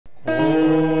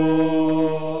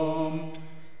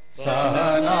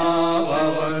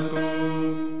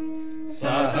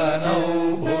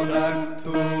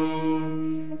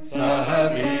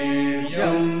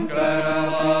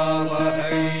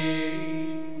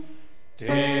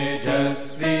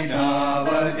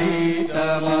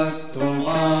तेजस्विनावधीतमस्तु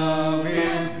मा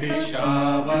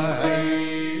विद्विषावहै।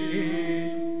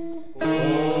 ॐ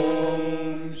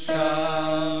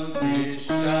शान्ति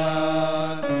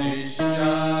शान्ति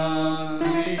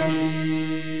शान्तिः।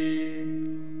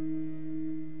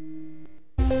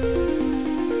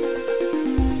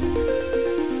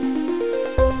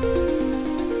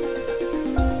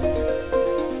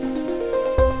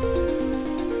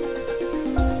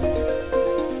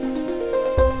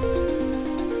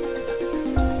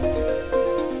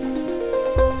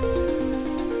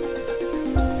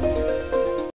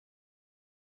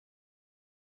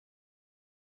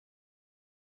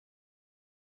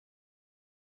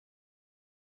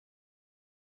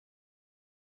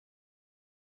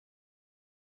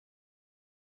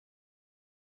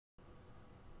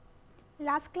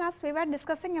 Last class we were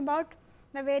discussing about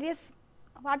the various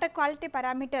water quality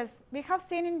parameters. We have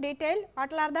seen in detail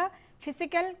what are the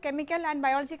physical, chemical and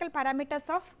biological parameters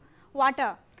of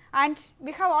water, and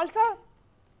we have also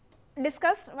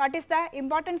discussed what is the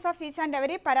importance of each and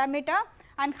every parameter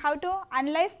and how to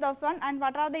analyze those one and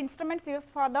what are the instruments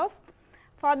used for those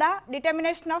for the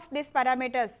determination of these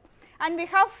parameters. And we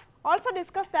have also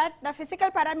discussed that the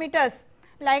physical parameters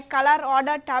like color,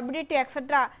 odor, turbidity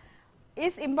etc.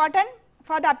 is important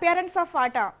for the appearance of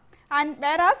water, and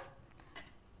whereas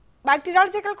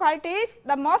bacteriological quality is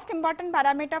the most important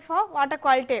parameter for water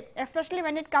quality, especially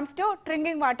when it comes to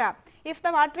drinking water. If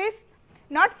the water is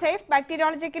not safe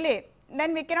bacteriologically,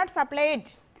 then we cannot supply it.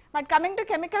 But coming to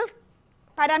chemical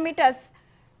parameters,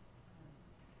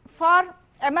 for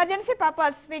emergency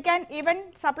purpose we can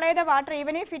even supply the water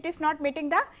even if it is not meeting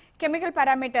the chemical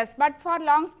parameters, but for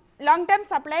long term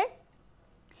supply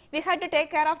we have to take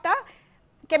care of the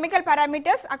chemical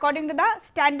parameters according to the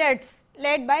standards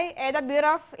laid by either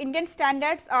Bureau of Indian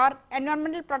Standards or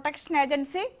Environmental Protection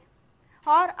Agency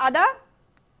or other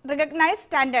recognized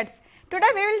standards.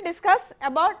 Today we will discuss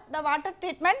about the water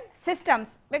treatment systems,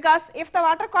 because if the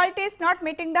water quality is not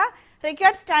meeting the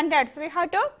required standards, we have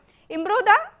to improve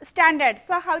the standards.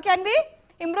 So how can we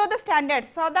improve the standards?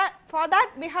 So that for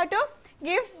that we have to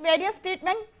give various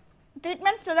treatments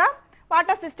to the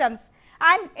water systems.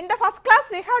 And in the first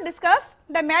class we have discussed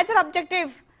the major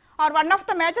objective, or one of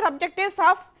the major objectives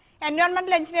of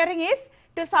environmental engineering is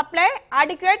to supply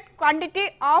adequate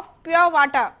quantity of pure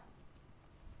water.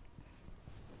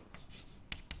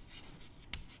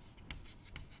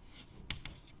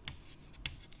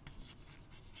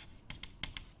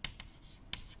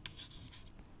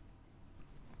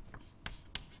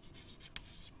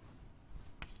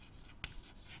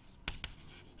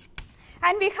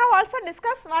 And we have also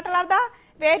discussed what are the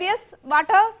various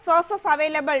water sources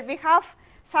available. We have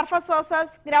surface sources,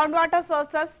 groundwater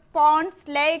sources, ponds,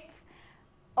 lakes,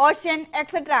 ocean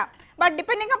etc. But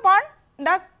depending upon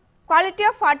the quality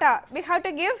of water, we have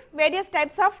to give various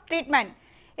types of treatment.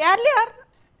 Earlier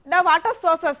the water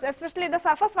sources, especially the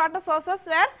surface water sources,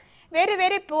 were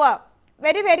very poor,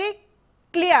 very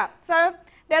clear. So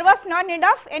there was no need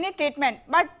of any treatment.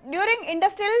 But during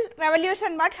industrial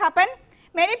revolution, what happened?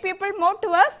 Many people moved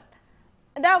towards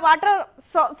the water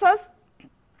sources,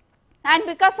 and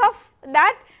because of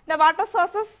that the water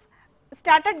sources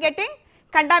started getting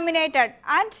contaminated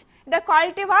and the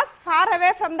quality was far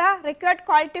away from the required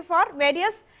quality for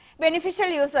various beneficial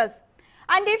uses.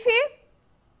 And if we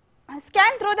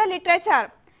scan through the literature,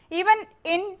 even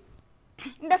in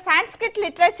the Sanskrit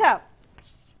literature,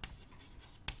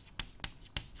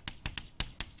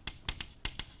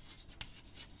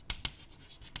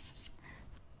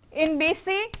 in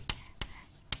BC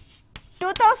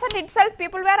 2000 itself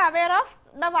people were aware of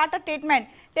the water treatment.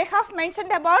 They have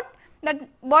mentioned about the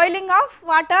boiling of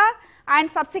water and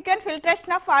subsequent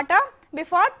filtration of water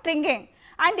before drinking,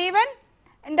 and even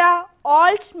in the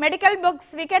old medical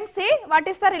books we can see what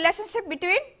is the relationship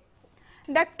between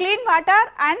the clean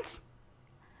water and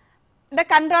the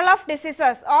control of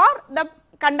diseases, or the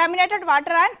contaminated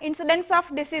water and incidence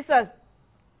of diseases.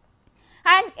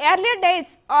 And earlier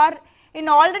days, or in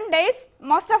olden days,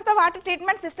 most of the water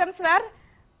treatment systems were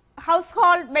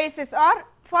household basis, or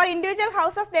for individual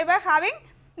houses they were having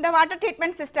the water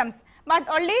treatment systems, but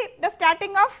only the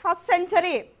starting of first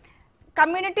century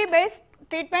community based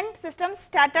treatment systems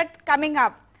started coming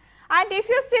up. And if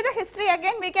you see the history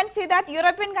again, we can see that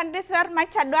European countries were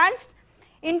much advanced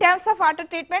in terms of water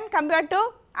treatment compared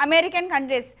to American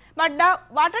countries, but the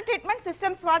water treatment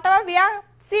systems whatever we are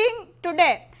seeing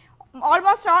today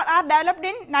almost all are developed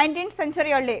in 19th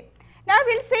century only. Now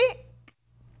we will see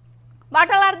what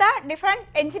all are the different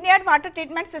engineered water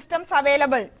treatment systems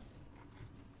available.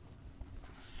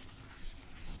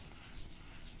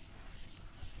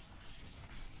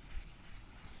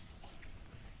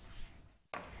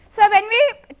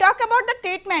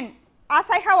 treatment, as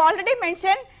I have already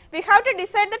mentioned, we have to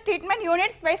decide the treatment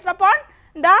units based upon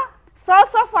the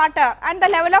source of water and the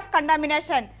level of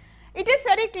contamination. It is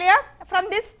very clear from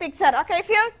this picture. Okay, if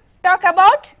you talk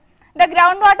about the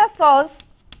groundwater source,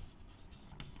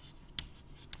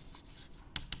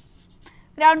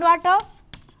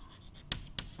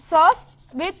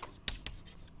 with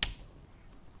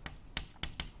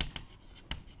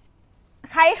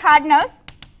high hardness.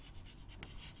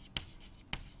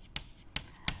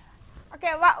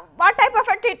 Okay, what type of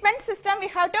a treatment system we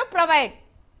have to provide?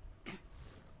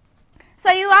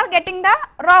 So, you are getting the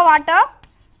raw water,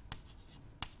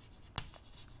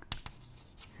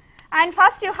 and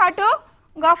first you have to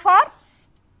go for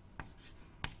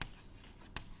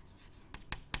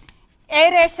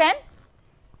aeration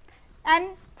and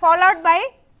followed by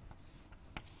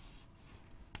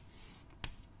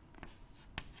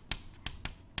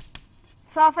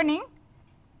softening.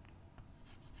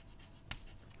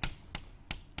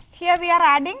 Here we are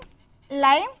adding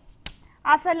lime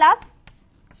as well as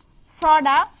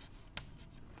soda,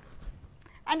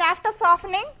 and after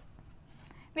softening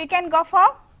we can go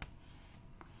for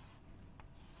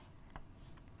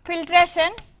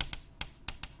filtration,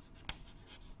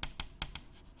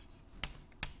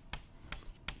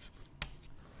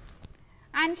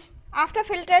 and after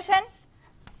filtration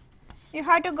you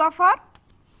have to go for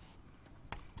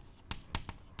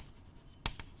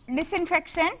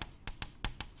disinfection.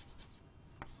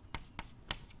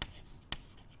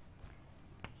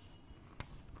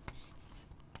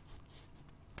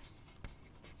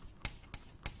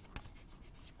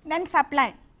 Then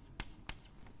supply.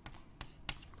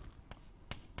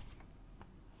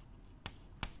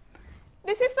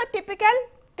 This is the typical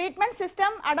treatment system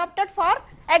adopted for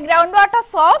a groundwater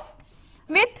source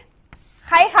with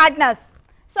high hardness.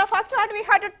 So, first what we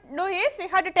have to do is we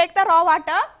have to take the raw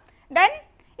water, then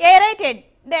aerate it.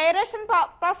 The aeration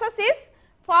process is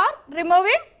for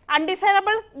removing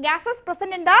undesirable gases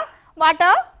present in the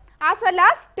water as well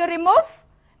as to remove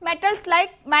metals like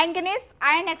manganese,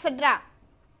 iron, etc.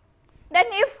 Then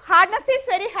if hardness is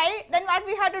very high, then what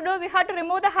we have to do? We have to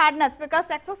remove the hardness, because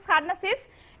excess hardness is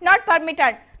not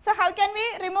permitted. So, how can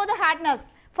we remove the hardness?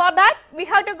 For that we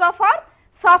have to go for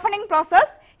softening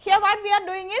process. Here what we are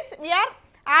doing is we are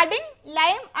adding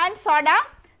lime and soda.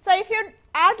 So, if you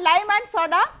add lime and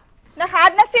soda, the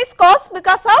hardness is caused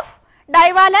because of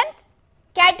divalent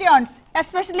cations,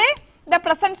 especially the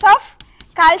presence of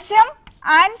calcium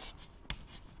and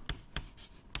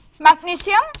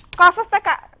magnesium causes the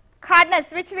hardness,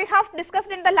 which we have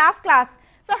discussed in the last class.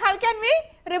 So, how can we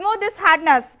remove this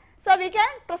hardness? So, we can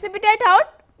precipitate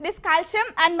out this calcium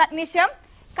and magnesium.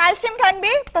 Calcium can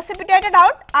be precipitated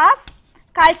out as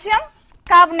calcium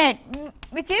carbonate,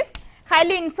 which is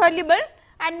highly insoluble,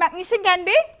 and magnesium can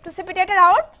be precipitated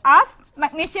out as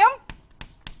magnesium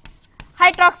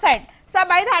hydroxide. So,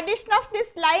 by the addition of this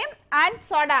lime and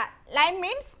soda, lime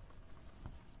means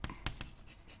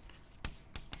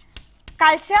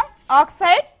calcium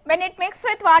oxide, when it mixes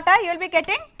with water you will be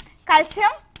getting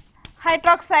calcium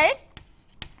hydroxide,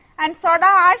 and soda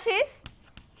ash is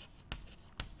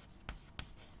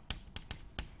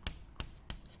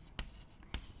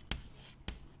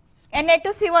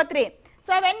Na2CO3.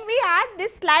 So, when we add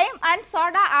this lime and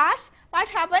soda ash, what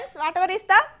happens? Whatever is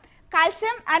the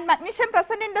calcium and magnesium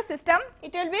present in the system,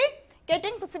 it will be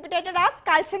getting precipitated as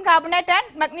calcium carbonate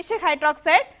and magnesium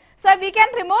hydroxide. So, we can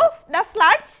remove the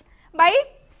sludge by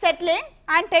settling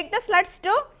and take the sludge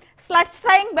to sludge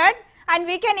drying bed, and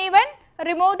we can even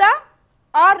remove the,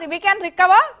 or we can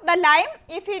recover the lime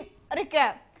if we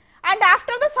require. And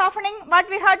after the softening, what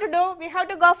we have to do? We have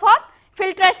to go for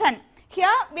filtration. Here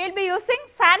we will be using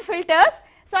sand filters.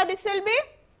 So, this will be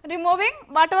removing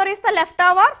whatever is the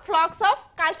leftover flocks of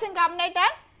calcium carbonate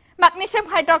and magnesium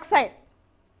hydroxide,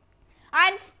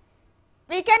 and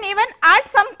we can even add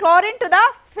some chlorine to the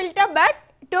filter bed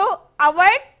to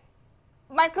avoid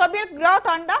microbial growth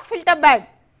on the filter bed,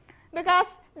 because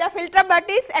the filter bed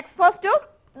is exposed to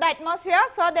the atmosphere.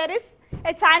 So, there is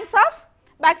a chance of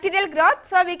bacterial growth.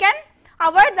 So, we can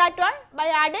avoid that one by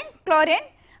adding chlorine,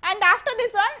 and after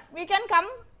this one we can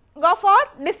go for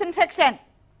disinfection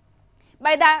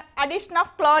by the addition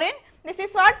of chlorine. This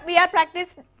is what we are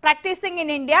practicing in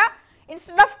India.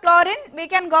 Instead of chlorine we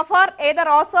can go for either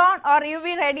ozone or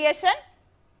UV radiation,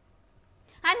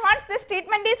 and once this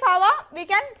treatment is over we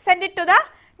can send it to the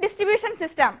distribution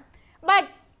system. But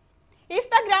if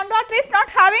the groundwater is not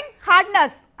having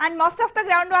hardness, and most of the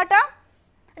groundwater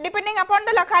depending upon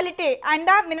the locality and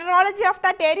the mineralogy of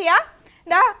that area,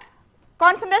 the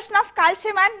concentration of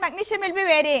calcium and magnesium will be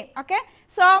varying. Okay.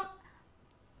 So,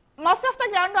 most of the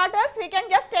groundwaters we can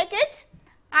just take it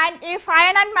and if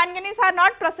iron and manganese are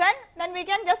not present, then we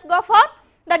can just go for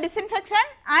the disinfection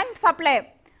and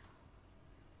supply.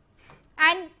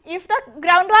 And if the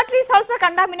groundwater is also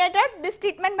contaminated, this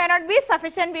treatment may not be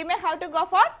sufficient, we may have to go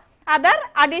for other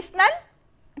additional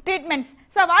treatments.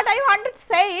 So, what I wanted to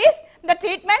say is the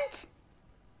treatment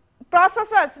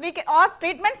processes or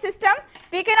treatment system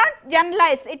we cannot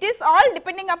generalize, it is all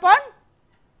depending upon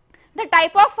the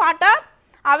type of water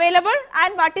available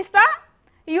and what is the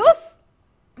use,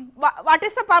 what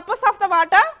is the purpose of the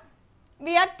water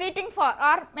we are treating for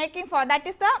or making for, that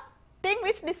is the thing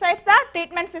which decides the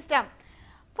treatment system.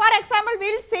 For example,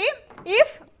 we will see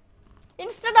if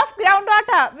instead of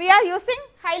groundwater we are using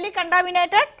highly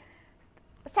contaminated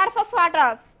surface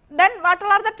waters, then what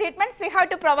are the treatments we have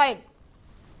to provide.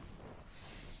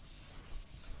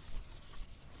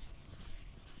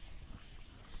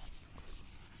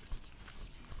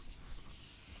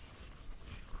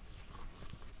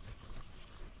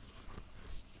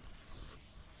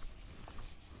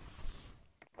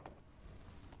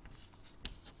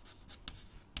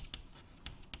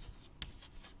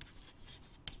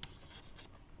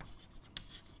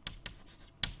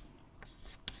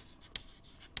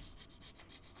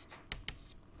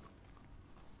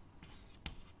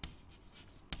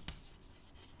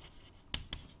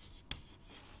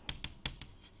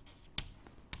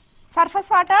 Surface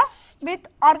water with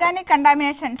organic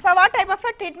contamination. So, what type of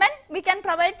a treatment we can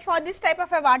provide for this type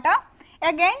of a water?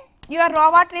 Again, your raw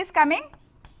water is coming.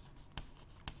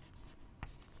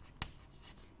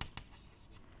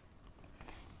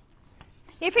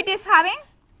 If it is having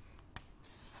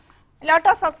lot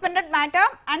of suspended matter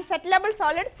and settlable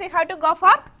solids, we have to go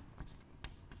for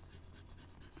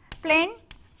plain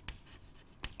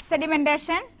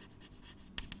sedimentation.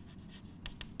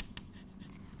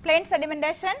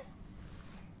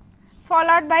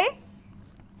 Followed by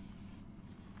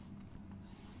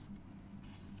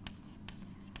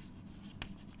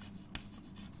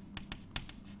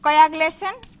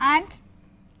coagulation and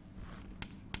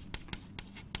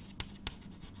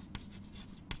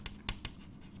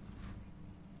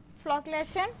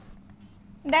flocculation,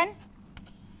 then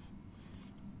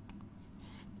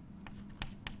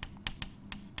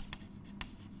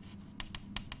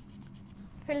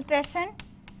filtration,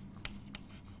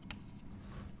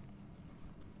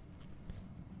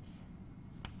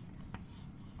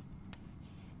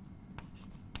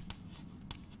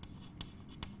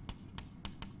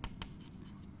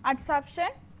 adsorption,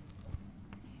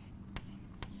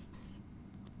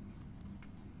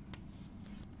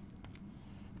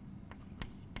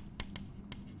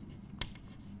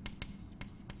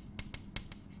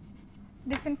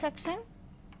 disinfection,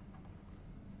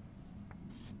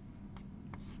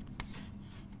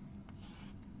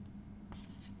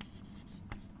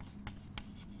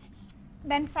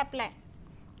 then supply.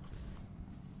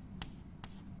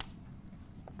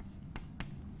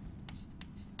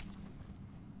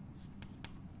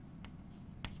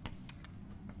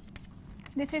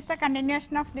 This is the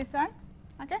continuation of this one.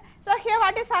 Okay. So, here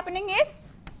what is happening is,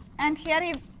 and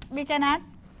here we can add,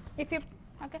 if you,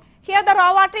 okay, here the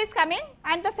raw water is coming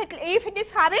and the if it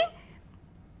is having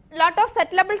lot of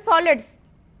settlable solids,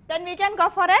 then we can go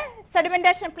for a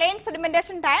sedimentation, plain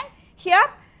sedimentation tank. Here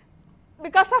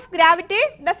because of gravity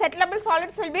the settlable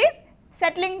solids will be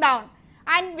settling down,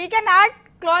 and we can add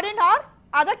chlorine or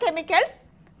other chemicals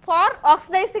for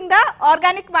oxidizing the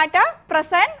organic matter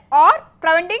present or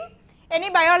preventing any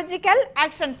biological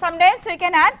action. Sometimes we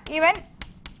can add even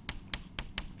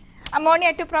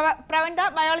ammonia to prevent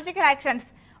the biological actions.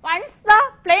 Once the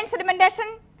plain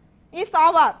sedimentation is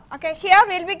over, okay, here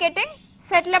we will be getting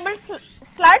settlable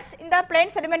sludge in the plain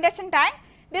sedimentation tank.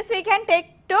 This we can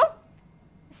take to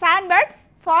sandbeds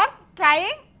for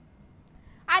drying,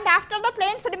 and after the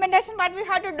plain sedimentation what we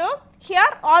have to do, here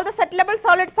all the settlable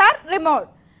solids are removed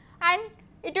and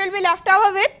it will be left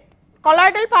over with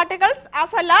colloidal particles as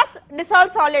well as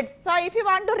dissolved solids. So, if you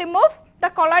want to remove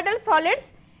the colloidal solids,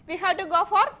 we have to go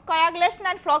for coagulation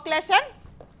and flocculation.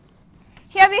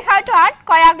 Here we have to add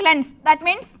coagulants, that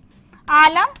means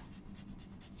alum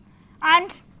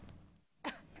and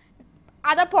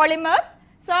other polymers.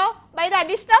 So, by the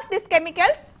addition of these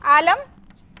chemicals, alum,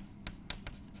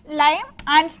 lime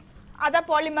and other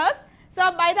polymers,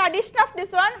 so by the addition of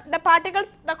this one, the particles,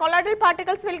 the colloidal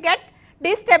particles will get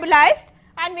destabilized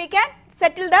and we can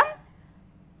settle them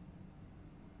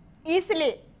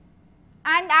easily.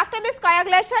 And after this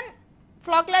coagulation,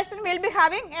 flocculation, we will be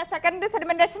having a secondary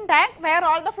sedimentation tank where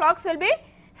all the flocks will be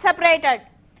separated.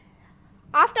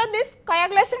 After this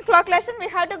coagulation, flocculation, we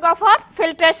have to go for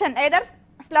filtration, either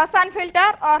slow sand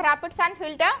filter or rapid sand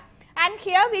filter, and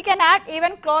here we can add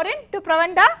even chlorine to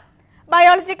prevent the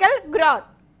biological growth.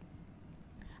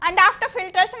 And after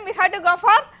filtration we have to go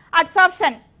for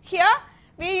adsorption. Here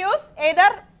we use either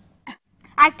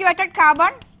activated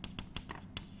carbon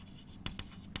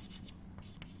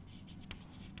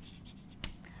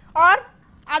or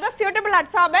other suitable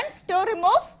adsorbents to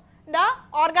remove the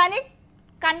organic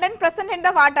content present in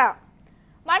the water.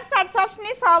 Once the adsorption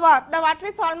is over, the water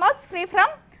is almost free from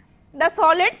the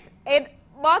solids,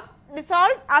 both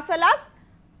dissolved as well as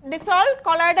dissolved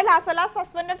colloidal as well as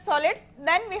suspended solids.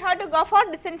 Then we have to go for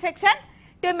disinfection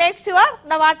to make sure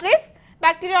the water is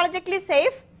bacteriologically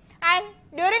safe, and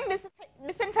during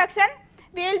disinfection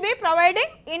we will be providing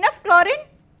enough chlorine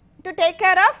to take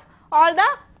care of all the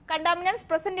contaminants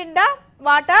present in the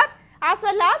water, as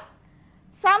well as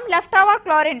some leftover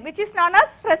chlorine which is known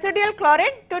as residual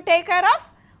chlorine to take care of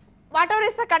whatever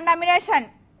is the contamination,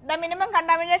 the minimum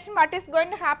contamination what is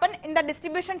going to happen in the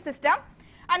distribution system.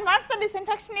 And once the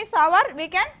disinfection is over, we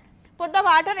can put the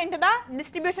water into the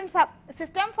distribution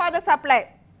system for the supply.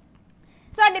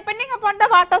 So depending upon the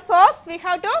water source, we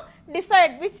have to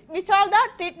decide which all the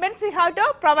treatments we have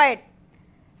to provide.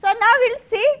 So now we will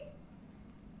see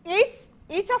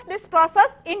each of this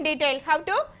process in detail, how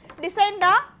to design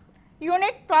the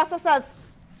unit processes.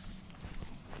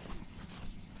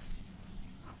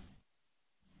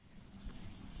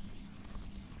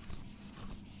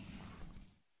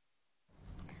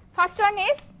 First one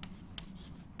is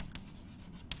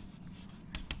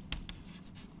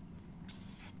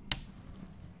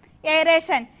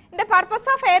aeration. The purpose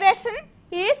of aeration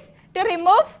is to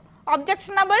remove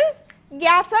objectionable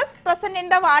gases present in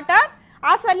the water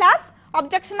as well as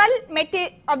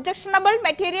objectionable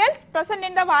materials present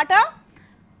in the water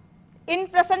in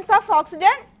presence of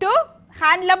oxygen to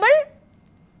handleable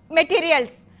materials.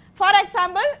 For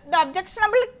example, the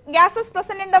objectionable gases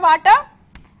present in the water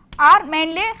are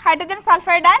mainly hydrogen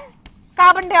sulfide and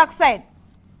carbon dioxide.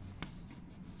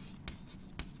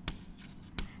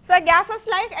 So gases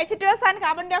like H2S and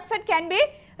carbon dioxide can be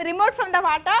removed from the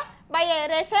water by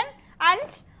aeration, and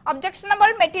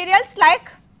objectionable materials like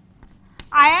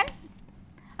iron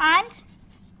and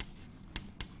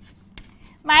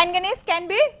manganese can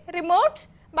be removed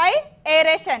by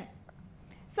aeration.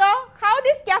 So how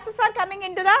these gases are coming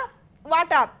into the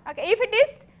water? Okay, if it is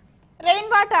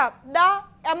rainwater, the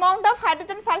amount of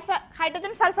hydrogen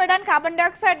sulfide and carbon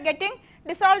dioxide getting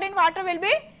dissolved in water will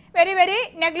be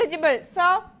very negligible.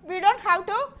 So we don't have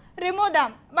to remove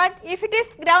them. But if it is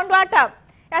groundwater,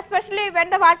 especially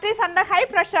when the water is under high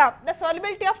pressure, the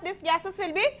solubility of these gases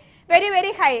will be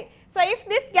very high. So if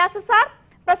these gases are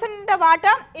present in the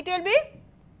water, it will be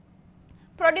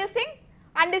producing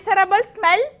undesirable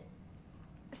smell.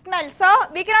 So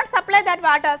we cannot supply that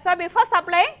water. So before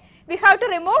supplying, we have to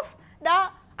remove the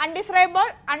undesirable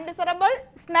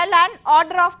smell and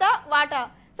odor of the water.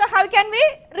 So how can we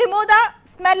remove the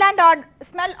smell or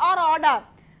odor?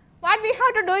 What we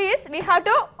have to do is we have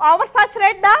to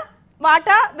oversaturate the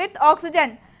water with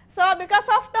oxygen. So because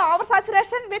of the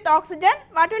oversaturation with oxygen,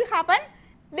 what will happen?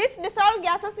 These dissolved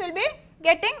gases will be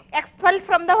getting expelled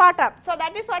from the water. So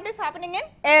that is what is happening in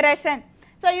aeration.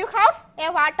 So you have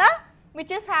a water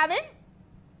which is having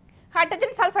hydrogen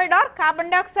sulfide or carbon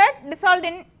dioxide dissolved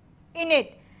in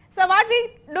it. So what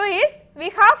we do is we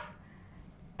have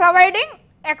providing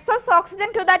excess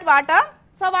oxygen to that water.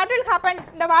 So what will happen?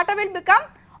 The water will become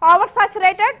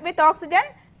oversaturated with oxygen.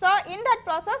 So in that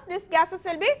process, these gases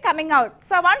will be coming out.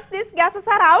 So once these gases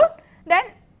are out,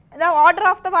 then the odor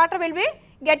of the water will be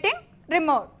getting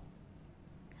removed.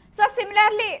 So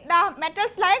similarly, the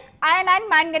metals like iron and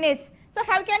manganese. So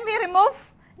how can we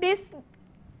remove these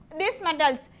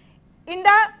metals? In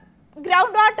the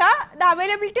groundwater, the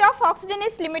availability of oxygen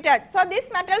is limited. So these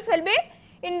metals will be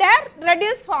in their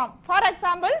reduced form. For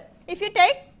example, if you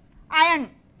take iron,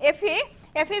 Fe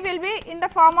will be in the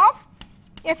form of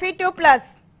Fe2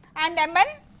 plus, and Mn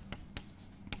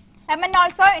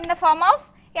also in the form of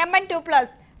Mn2 plus.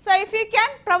 So if you can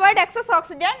provide excess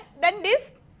oxygen, then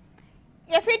this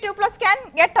Fe2 plus can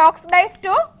get oxidized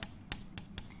to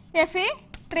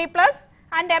Fe3 plus,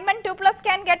 and Mn2 plus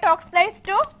can get oxidized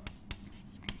to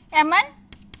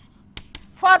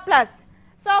Mn4 plus.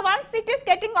 So once it is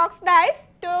getting oxidized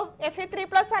to Fe3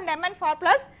 plus and Mn4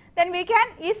 plus, then we can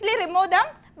easily remove them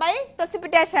by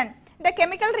precipitation. The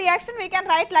chemical reaction we can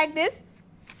write like this: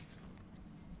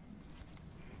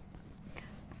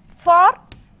 for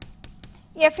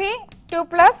Fe2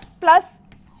 plus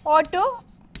O2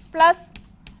 plus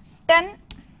 10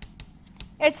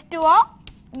 H2O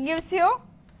gives you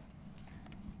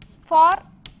for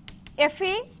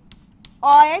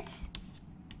FeOH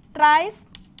thrice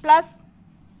plus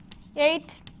 8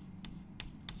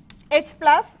 H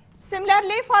plus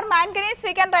Similarly, for manganese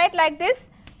we can write like this: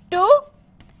 2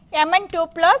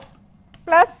 Mn2 plus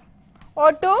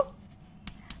O2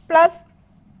 plus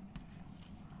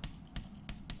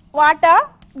water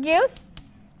gives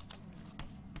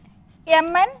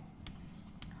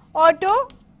MnO2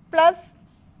 plus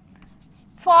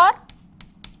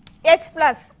 4H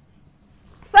plus.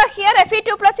 So here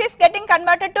Fe2 plus is getting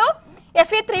converted to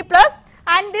Fe3 plus,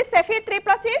 and this Fe3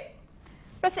 plus is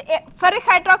ferric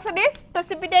hydroxide is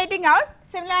precipitating out.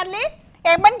 Similarly,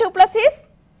 Mn2 plus is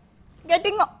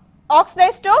getting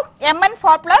oxidized to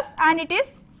Mn4 plus and it is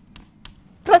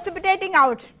precipitating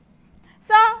out.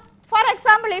 So for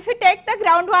example, if you take the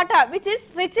groundwater which is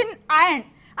rich in iron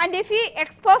and if we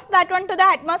expose that one to the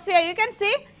atmosphere, you can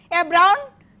see a brown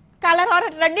color or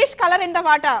a reddish color in the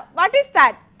water. What is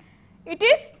that? It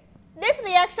is this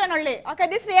reaction only. Okay,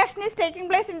 this reaction is taking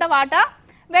place in the water.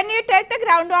 When you take the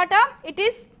groundwater, it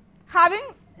is having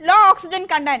low oxygen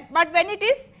content, but when it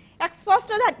is exposed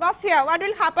to the atmosphere, what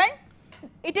will happen?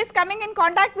 It is coming in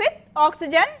contact with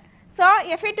oxygen. So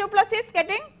Fe2 plus is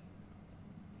getting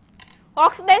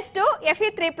oxidized to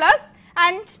Fe3 plus,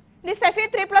 and this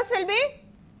Fe3 plus will be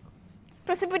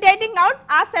precipitating out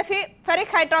as ferric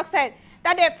hydroxide.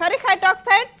 That ferric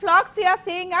hydroxide flux you are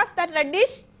seeing as that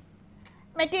reddish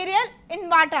material in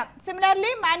water.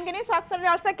 Similarly, manganese oxide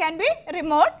also can be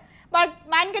removed, but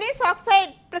manganese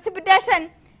oxide precipitation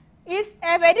is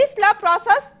a very slow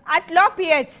process at low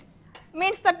pH,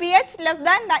 means the pH less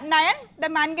than 9, the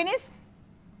manganese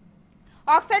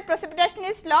oxide precipitation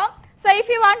is low. So if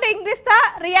you want to increase the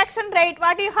reaction rate,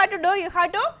 what you have to do? You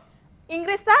have to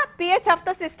increase the pH of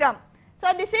the system.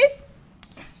 So this is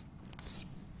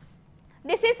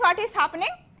what is happening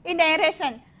in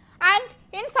aeration, and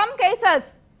in some cases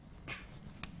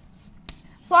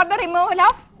for the removal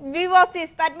of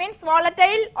VOCs, that means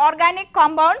volatile organic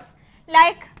compounds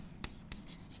like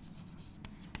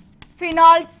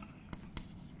phenols,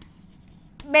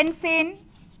 benzene,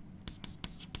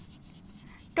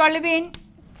 toluene,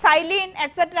 xylene,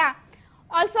 etc.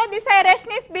 Also this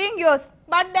aeration is being used,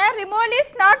 but their removal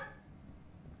is not,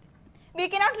 we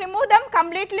cannot remove them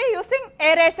completely using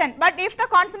aeration, but if the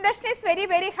concentration is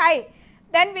very high,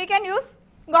 then we can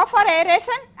go for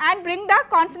aeration and bring the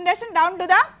concentration down to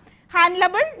the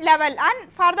handleable level,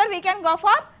 and further we can go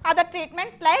for other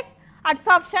treatments like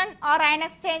adsorption or ion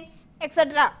exchange,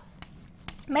 etc.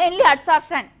 Mainly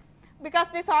adsorption, because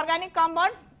these organic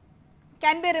compounds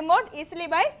can be removed easily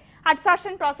by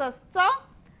adsorption process. So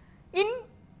in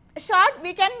short,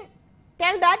 we can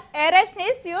tell that aeration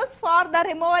is used for the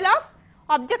removal of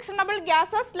objectionable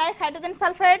gases like hydrogen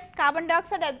sulfide, carbon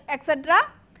dioxide, etc.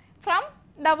 from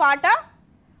the water,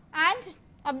 and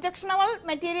objectionable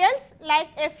materials like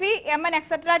Fe, Mn,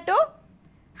 etc. to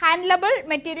handleable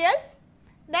materials.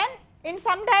 Then in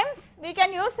sometimes we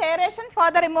can use aeration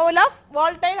for the removal of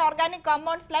volatile organic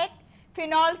compounds like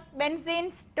phenols,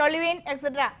 benzenes, toluene,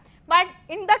 etc. But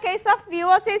in the case of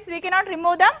VOCs, we cannot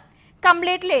remove them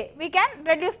completely. We can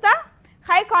reduce the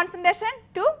high concentration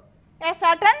to a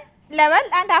certain level,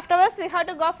 and afterwards we have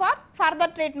to go for further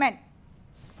treatment.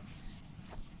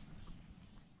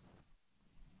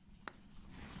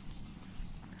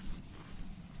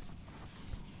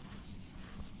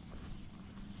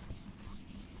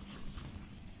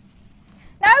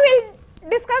 Now we will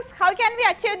discuss how can we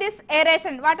achieve this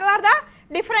aeration, what are the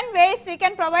different ways we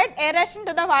can provide aeration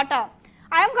to the water.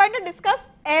 I am going to discuss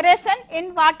aeration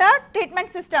in water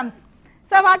treatment systems.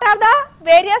 So what are the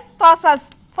various processes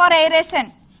for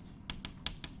aeration?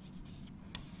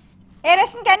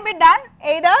 Aeration can be done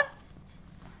either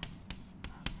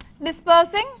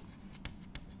dispersing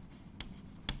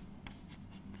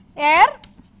air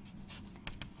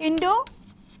into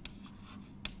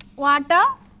water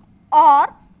or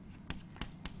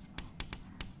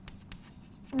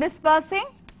dispersing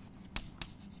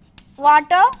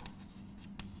water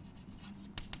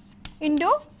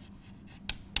into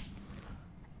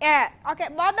air. Okay,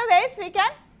 both the ways we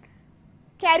can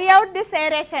carry out this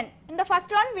aeration. In the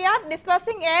first one, we are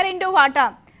dispersing air into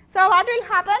water. So what will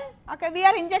happen? Okay, we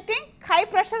are injecting high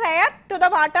pressure air to the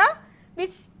water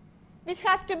which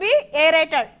has to be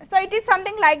aerated. So it is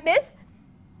something like this.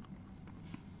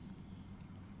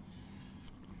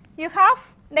 You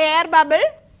have the air bubble,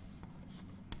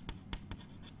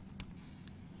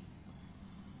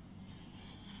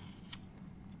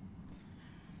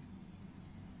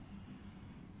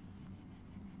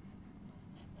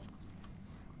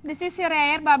 this is your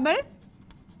air bubble.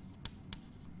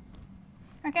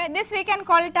 Okay, this we can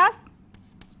call it as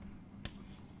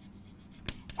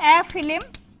air film,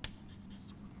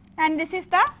 and this is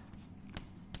the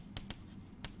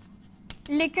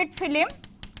liquid film.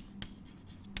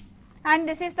 and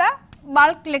this is the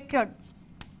bulk liquid.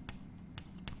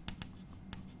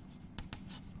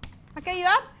 Okay, you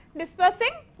are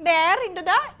dispersing the air into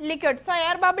the liquid. So,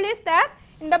 air bubble is there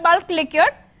in the bulk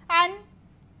liquid, and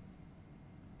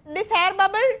this air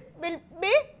bubble will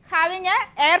be having a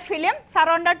air film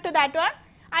surrounded to that one,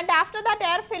 and after that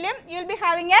air film you will be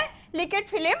having a liquid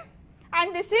film,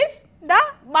 and this is the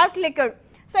bulk liquid.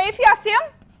 So, if you assume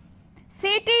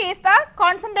Ct is the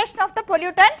concentration of the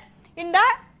pollutant in the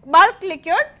bulk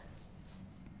liquid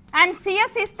and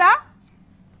Cs is the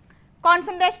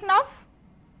concentration of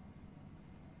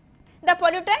the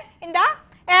pollutant in the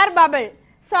air bubble.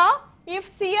 So, if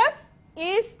Cs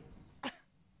is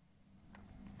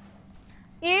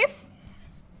if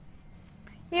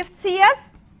Cs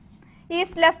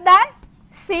is less than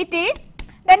Ct,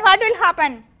 then what will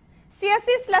happen? Cs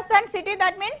is less than Ct,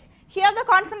 that means here the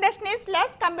concentration is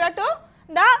less compared to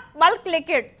the bulk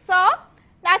liquid. So,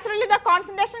 naturally the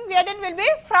concentration gradient will be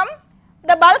from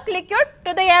the bulk liquid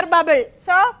to the air bubble.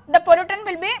 So, the pollutant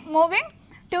will be moving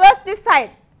towards this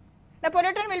side. The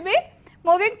pollutant will be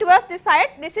moving towards this side.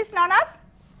 This is known as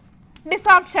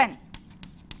desorption.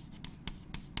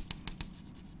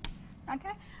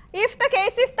 Okay. If the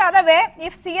case is the other way,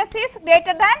 if Cs is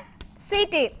greater than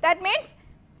Ct, that means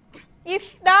if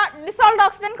the dissolved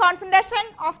oxygen concentration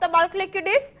of the bulk liquid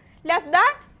is less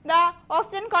than the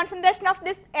oxygen concentration of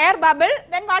this air bubble,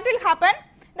 then what will happen?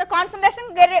 The concentration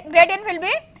gradient will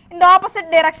be in the opposite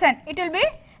direction. It will be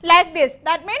like this.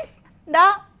 That means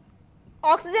the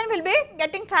oxygen will be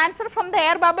getting transferred from the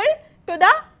air bubble to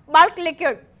the bulk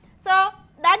liquid. So,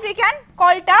 that we can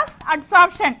call it as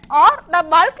adsorption, or the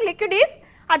bulk liquid is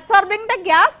absorbing the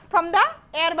gas from the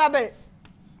air bubble.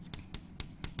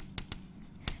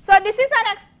 So, this is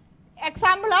an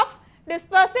example of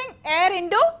dispersing air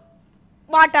into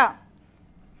water.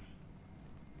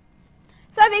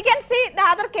 So, we can see the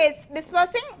other case,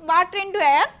 dispersing water into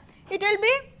air. It will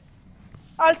be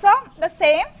also the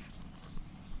same.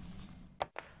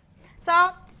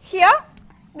 So, here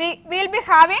we will be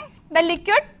having the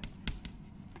liquid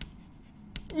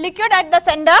at the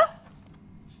center,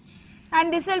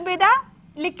 and this will be the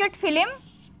liquid film,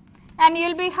 and you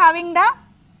will be having the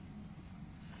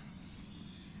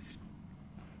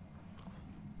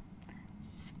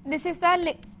this is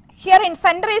the here in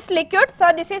center is liquid.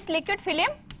 So, this is liquid film,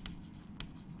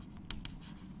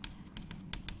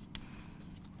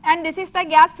 and this is the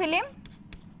gas film,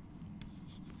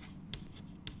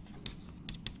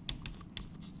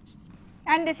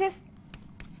 and this is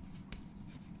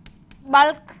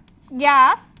bulk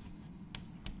gas,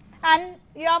 and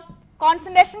your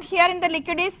concentration here in the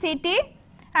liquid is Ct,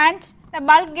 and the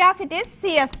bulk gas it is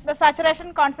Cs, the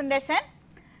saturation concentration.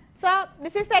 So,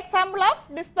 this is the example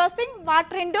of dispersing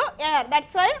water into air, that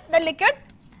is why the liquid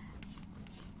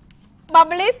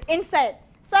bubble is inside.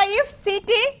 So, if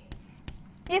Ct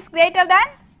is greater than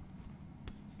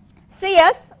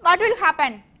Cs, what will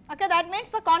happen? Okay, that means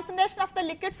the concentration of the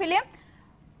liquid film,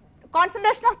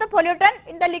 concentration of the pollutant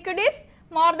in the liquid is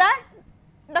more than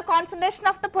the concentration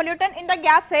of the pollutant in the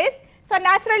gas phase. So,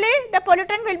 naturally the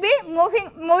pollutant will be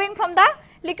moving from the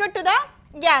liquid to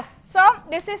the gas. So,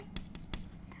 this is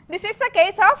the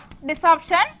case of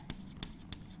desorption.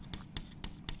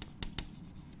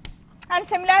 And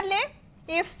similarly,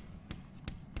 if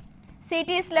Ct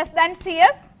is less than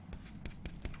Cs,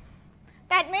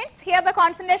 that means here the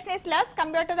concentration is less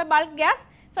compared to the bulk gas.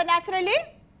 So, naturally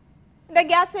the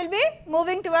gas will be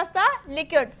moving towards the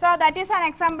liquid. So, that is an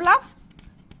example of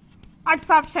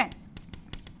adsorption.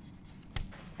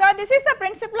 So, this is the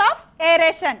principle of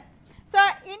aeration. So,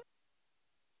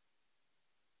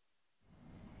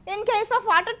 in case of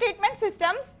water treatment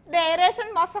systems, the aeration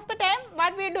most of the time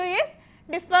what we do is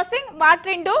dispersing water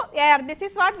into air. This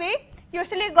is what we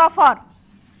usually go for.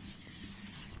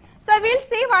 So, we will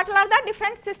see what are the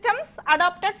different systems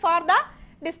adopted for the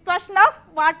dispersion of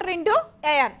water into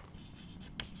air.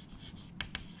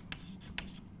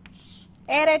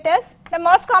 Aerators, the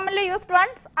most commonly used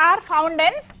ones are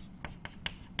fountains.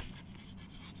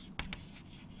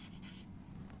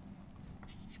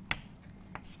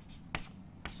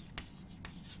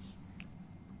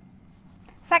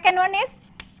 Second one is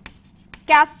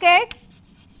cascade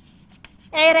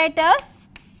aerators,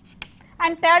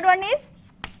 and third one is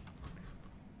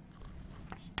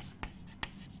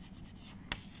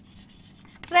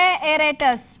tray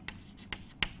aerators.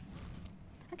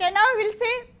 Okay, now we will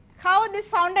see how these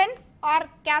fountains or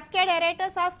cascade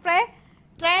aerators or tray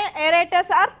aerators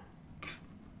are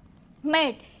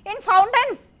made. In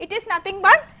fountains, it is nothing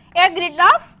but a grid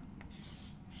of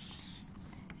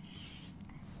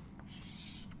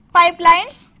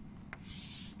pipelines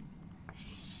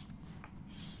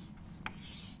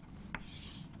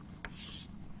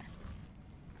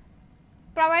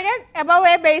provided above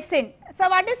a basin. So,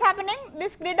 what is happening?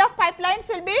 This grid of pipelines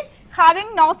will be having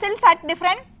nozzles at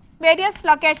different various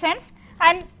locations,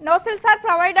 and nozzles are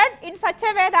provided in such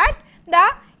a way that the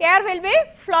air will be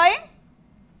flowing,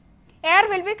 air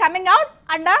will be coming out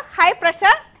under high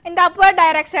pressure in the upward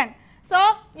direction. So,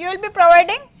 you will be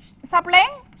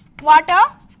supplying water.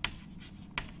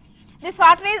 This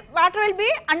water will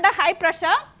be under high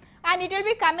pressure and it will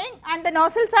be coming, and the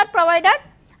nozzles are provided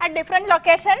at different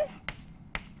locations,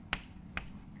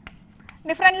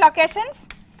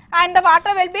 and the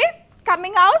water will be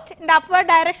coming out in the upward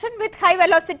direction with high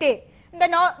velocity. The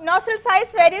nozzle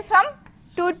size varies from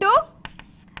 2 to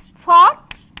 4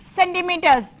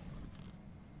 centimeters,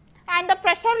 and the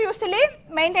pressure usually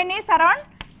maintained is around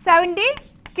 70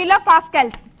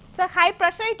 kilopascals. So, high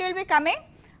pressure it will be coming,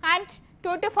 and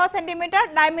 2 to 4 centimeter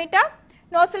diameter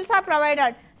nozzles are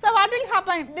provided. So, what will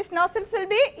happen? This nozzles will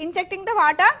be injecting the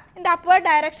water in the upward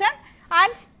direction,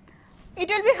 and it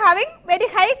will be having very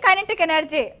high kinetic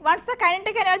energy. Once the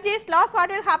kinetic energy is lost, what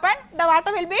will happen? The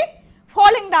water will be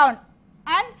falling down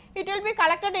and it will be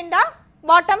collected in the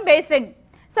bottom basin.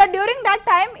 So, during that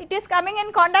time it is coming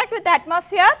in contact with the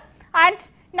atmosphere, and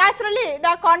naturally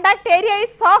the contact area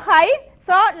is so high,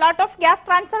 so lot of gas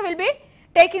transfer will be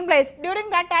taking place. During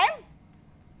that time,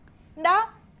 the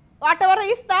whatever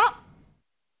is the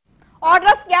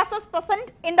odorous gases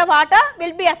present in the water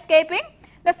will be escaping.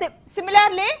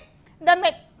 Similarly,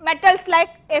 the metals like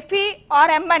Fe or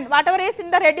Mn, whatever is in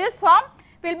the reduced form,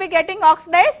 will be getting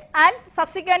oxidized, and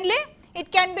subsequently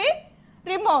it can be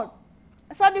removed.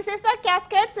 So, this is the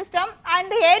cascade system,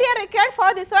 and the area required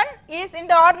for this one is in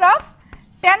the order of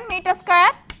 10 meter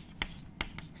square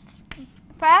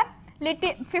per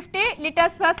 50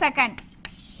 liters per second.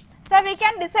 So, we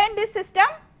can design this system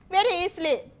very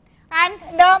easily, and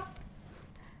the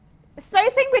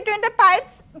spacing between the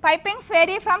pipings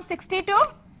vary from 60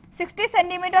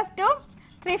 centimeters to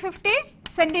 350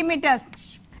 centimeters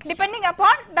depending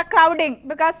upon the crowding,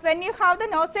 because when you have the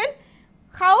nozzle,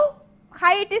 how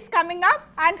high it is coming up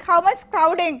and how much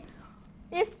crowding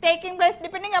is taking place,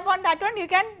 depending upon that one you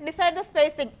can decide the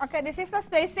spacing. Okay, this is the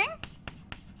spacing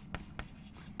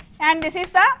and this is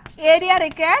the area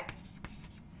required,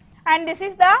 and this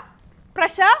is the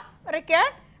pressure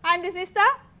required, and this is the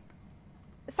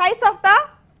size of the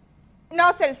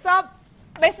nozzle. So,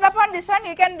 based upon this one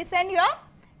you can design your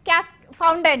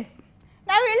fountains.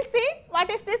 Now, we will see what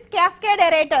is this cascade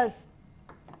aerators.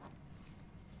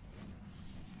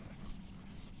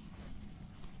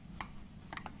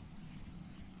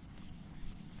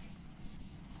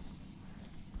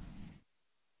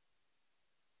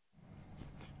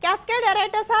 Cascade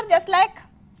aerators are just like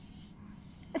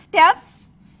steps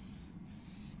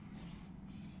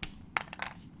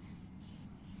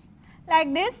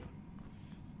like this.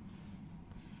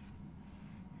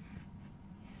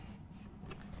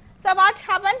 So, what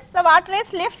happens? The water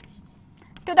is lifted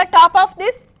to the top of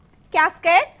this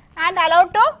cascade and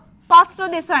allowed to pass through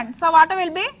this one. So, water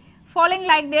will be falling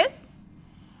like this.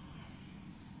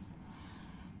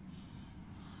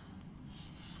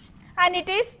 And it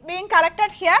is being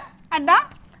collected here at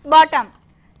the bottom.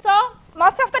 So,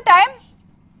 most of the time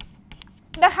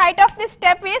the height of this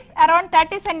step is around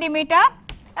 30 centimeter,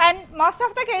 and most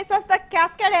of the cases the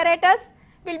cascade aerators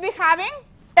will be having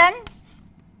 10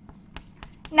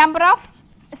 number of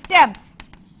steps.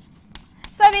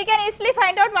 So, we can easily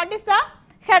find out what is the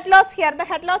head loss here. The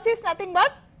head loss is nothing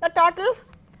but the total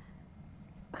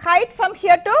height from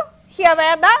here to here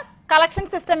where the collection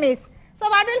system is. So,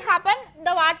 what will happen?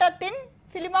 The water, thin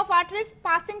film of water is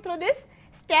passing through this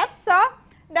step. So,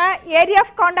 the area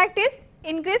of contact is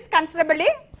increased considerably.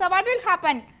 So, what will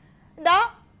happen? The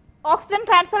oxygen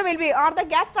transfer will be, or the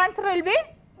gas transfer will be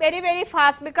very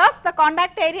fast, because the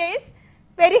contact area is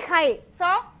very high.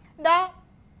 So, the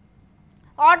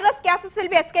odorous gases will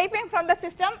be escaping from the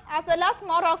system, as well as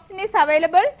more oxygen is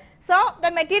available. So,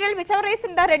 the material whichever is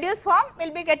in the reduced form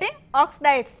will be getting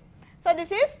oxidized. So,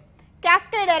 this is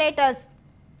cascade aerators,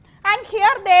 and here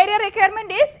the area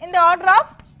requirement is in the order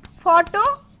of 4 to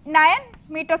 9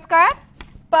 meter square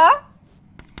per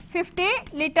 50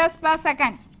 liters per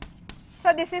second.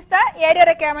 So, this is the area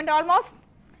requirement, almost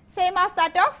same as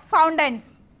that of fountains.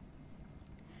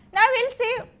 Now, we will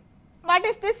see what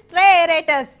is this tray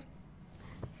aerators.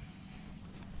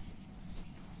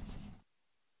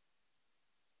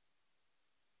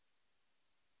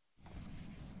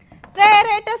 Tray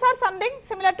aerators are something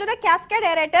similar to the cascade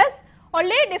aerators,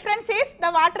 only difference is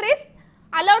the water is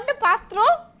allowed to pass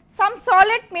through some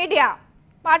solid media.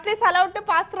 Water is allowed to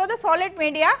pass through the solid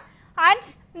media, and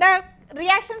the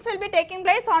reactions will be taking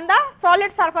place on the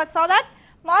solid surface, so that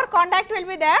more contact will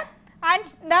be there, and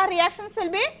the reactions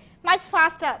will be much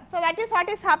faster. So, that is what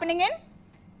is happening in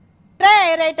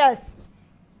tray aerators.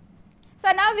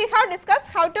 So, now we have discussed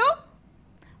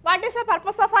what is the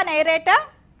purpose of an aerator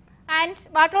and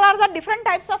what are the different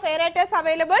types of aerators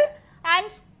available and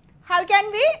how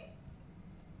can we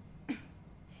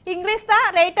increase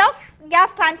the rate of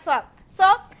gas transfer.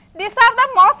 So, these are the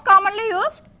most commonly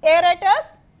used aerators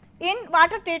in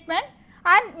water treatment,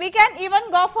 and we can even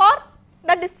go for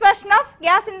the dispersion of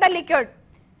gas in the liquid.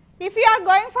 If we are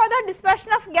going for the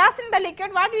dispersion of gas in the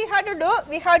liquid, what we have to do?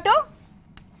 We have to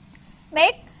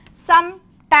make some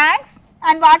tanks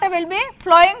and water will be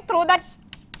flowing through the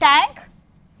tank,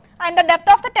 and the depth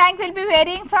of the tank will be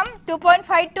varying from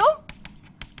 2.5 to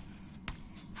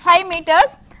 5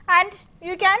 meters, and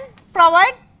you can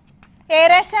provide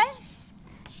aeration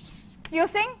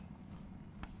using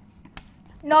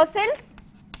nozzles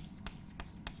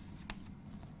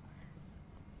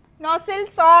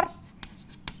or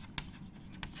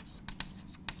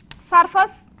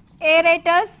surface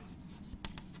aerators,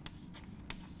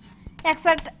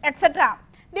 etc.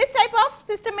 This type of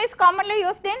system is commonly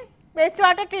used in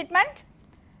wastewater treatment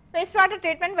where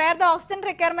the oxygen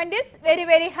requirement is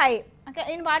very high.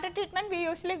 Okay. In water treatment we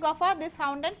usually go for these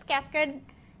fountains, cascade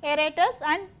aerators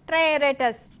and tray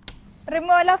aerators.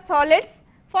 Removal of solids.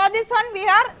 For this one we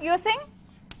are using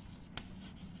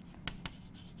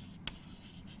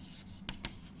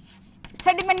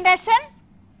sedimentation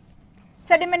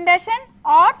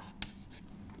or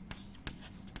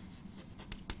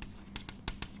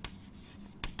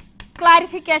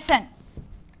clarification.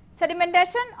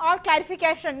 Sedimentation or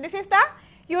clarification. This is the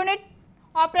unit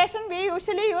operation we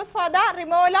usually use for the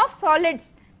removal of solids.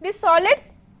 These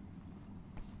solids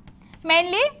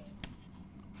mainly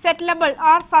settlable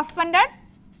or suspended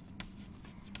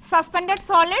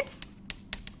solids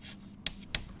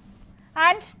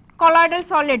and colloidal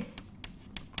solids.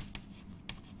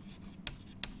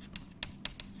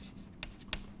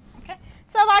 Okay.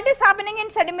 So, what is happening in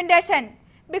sedimentation?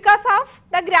 Because of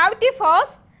the gravity force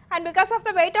and because of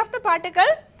the weight of the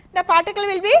particle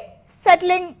will be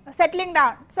settling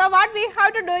down. So, what we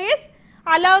have to do is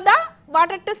allow the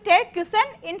water to stay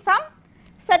quiescent in some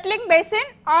settling basin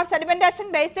or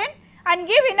sedimentation basin and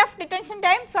give enough detention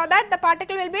time so that the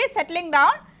particle will be settling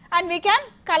down and we can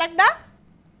collect the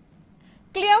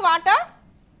clear water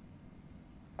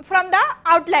from the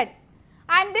outlet.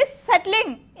 And this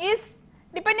settling is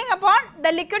depending upon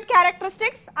the liquid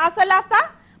characteristics as well as the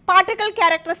particle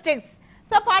characteristics.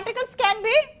 So, particles can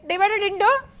be divided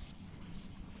into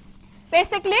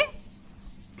basically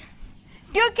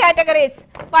two categories.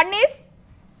 One is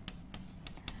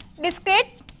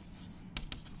discrete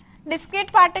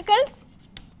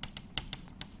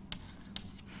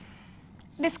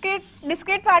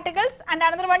particles, and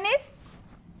another one is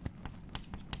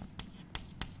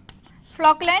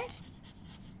flocculent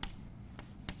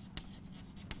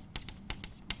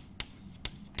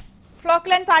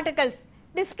particles.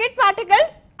 Discrete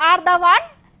particles are the one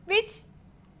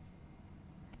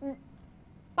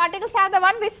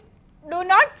which do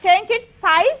not change its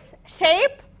size,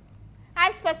 shape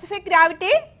and specific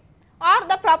gravity or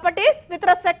the properties with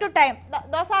respect to time.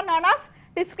 Those are known as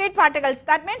discrete particles.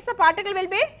 That means the particle will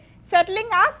be settling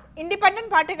as independent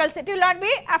particles. It will not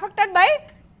be affected by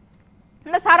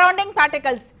the surrounding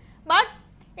particles. But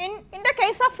in the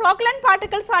case of flocculent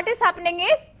particles, what is happening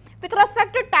is with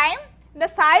respect to time, the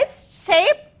size,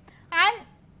 shape and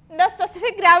the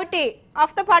specific gravity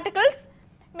of the particles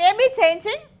may be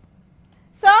changing.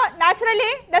 So,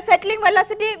 naturally the settling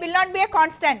velocity will not be a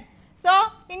constant.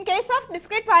 So, in case of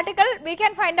discrete particle we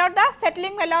can find out the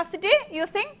settling velocity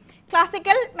using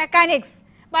classical mechanics,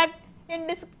 but in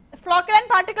this flocculent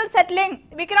particle settling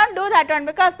we cannot do that one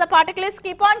because the particle is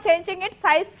keep on changing its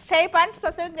size, shape and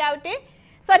specific gravity.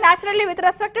 So, naturally with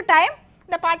respect to time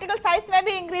the particle size may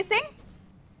be increasing,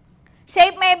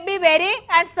 shape may be varying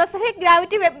and specific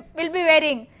gravity will be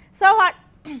varying. So,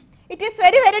 it is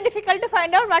very difficult to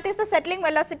find out what is the settling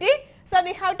velocity. So,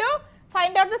 we have to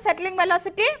find out the settling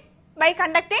velocity by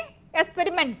conducting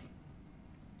experiments.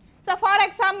 So, for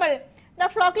example, the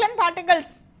flocculent particles,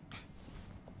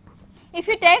 if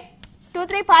you take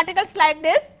 2-3 particles like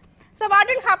this, so what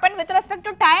will happen with respect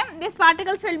to time? These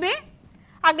particles will be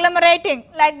agglomerating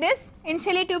like this,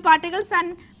 initially 2 particles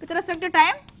and with respect to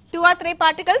time 2 or 3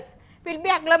 particles will be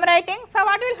agglomerating. So,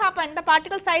 what will happen? The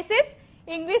particle size is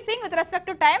increasing with respect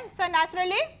to time. So,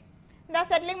 naturally the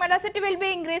settling velocity will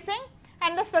be increasing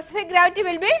and the specific gravity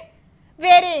will be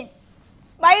varying.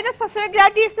 Why the specific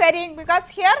gravity is varying? Because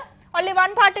here only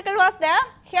 1 particle was there,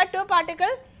 here 2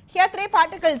 particles, here 3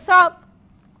 particles. So,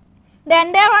 the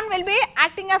entire one will be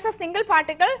acting as a single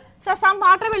particle. So, some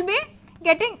water will be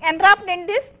getting enwrapped in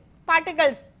these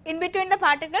particles, in between the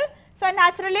particle. So,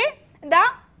 naturally the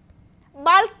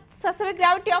bulk specific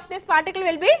gravity of this particle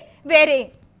will be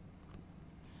varying.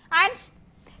 And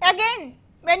again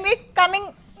when we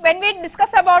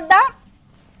discuss about the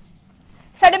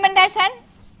sedimentation,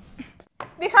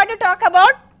 we have to talk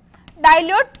about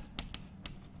dilute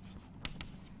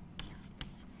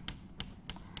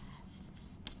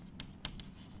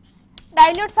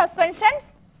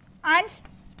suspensions and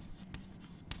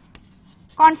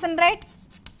concentrated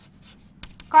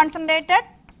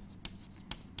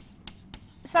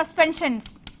suspensions.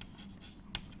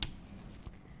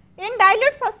 In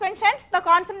dilute suspensions, the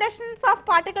concentrations of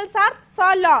particles are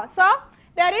so low. So,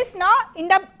 there is no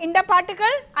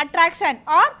interparticle attraction,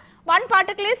 or one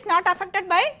particle is not affected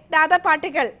by the other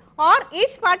particle, or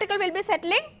each particle will be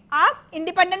settling as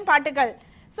independent particle.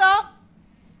 So,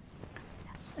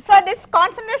 this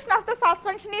concentration of the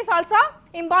suspension is also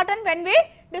important when we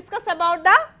discuss about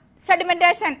the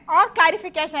sedimentation or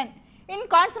clarification. In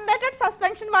concentrated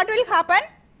suspension, what will happen?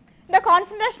 The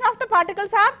concentration of the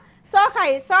particles are so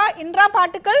high, so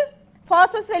intraparticle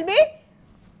forces will be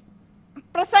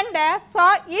present there.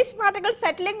 So, each particle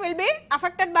settling will be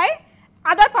affected by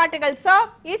other particles. So,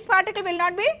 each particle will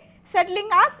not be settling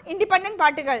as independent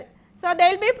particle. So, they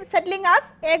will be settling as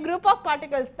a group of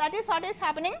particles. That is what is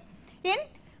happening in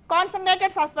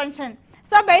concentrated suspension.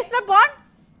 So, based upon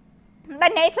the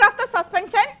nature of the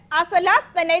suspension as well as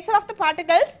the nature of the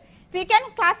particles, we can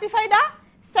classify the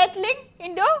settling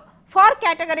into 4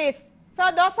 categories. So,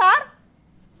 those are,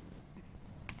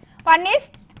 one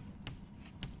is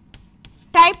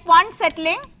type 1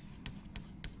 settling,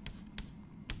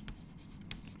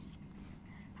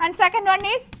 and second one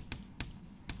is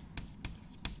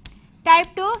type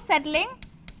 2 settling,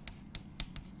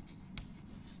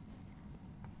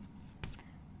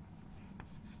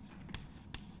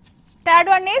 third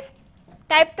one is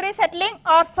type 3 settling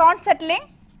or zone settling,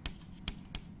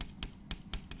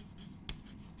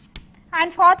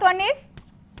 and fourth one is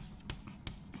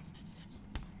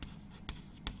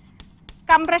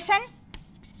compression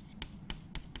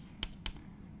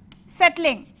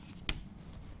settling.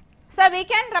 So, we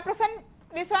can represent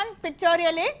this one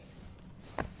pictorially.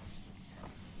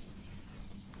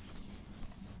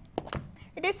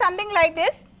 It is something like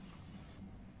this.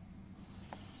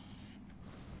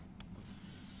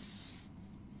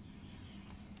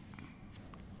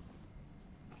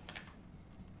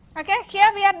 Okay,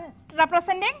 here we are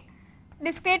representing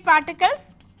discrete particles.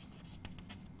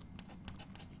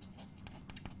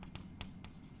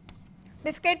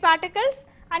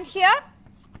 And here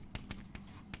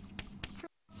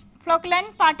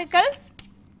flocculent particles.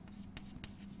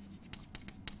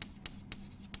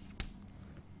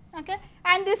 Okay,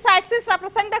 and this axis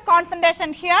represent the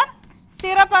concentration. Here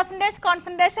 0%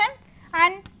 concentration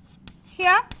and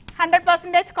here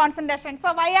 100% concentration.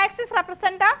 So, y axis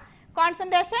represent the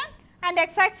concentration and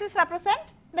x axis represent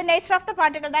the nature of the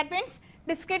particle, that means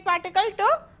discrete particle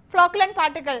to flocculent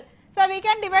particle. So, we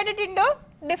can divide it into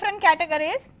different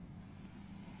categories.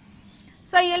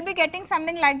 So, you will be getting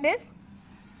something like this.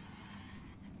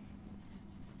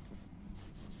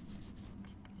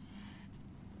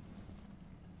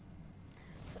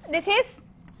 So, this is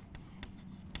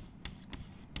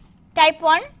type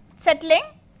 1 settling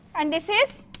and this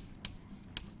is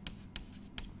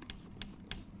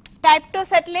type 2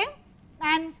 settling,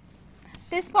 and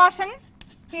this portion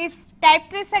is type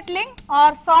 3 settling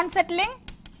or zone settling,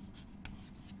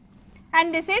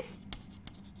 and this is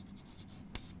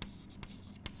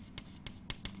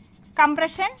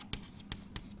compression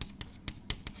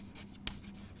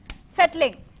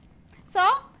settling. So,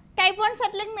 type 1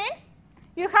 settling means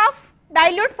you have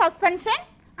dilute suspension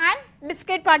and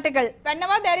discrete particle.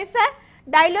 Whenever there is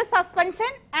a dilute suspension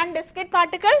and discrete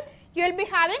particle, you will be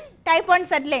having type 1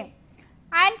 settling,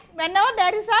 and whenever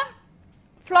there is a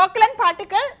flocculent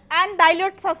particle and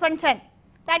dilute suspension,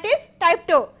 that is type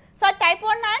 2. So, type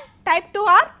 1 and type 2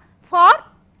 are for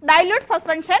dilute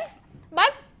suspensions,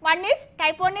 but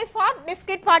type 1 is for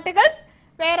discrete particles,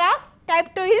 whereas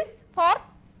type 2 is for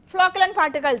flocculent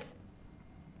particles.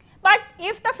 But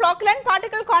if the flocculent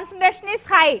particle concentration is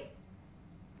high,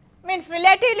 means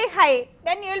relatively high,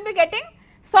 then you will be getting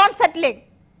zone settling,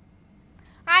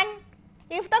 and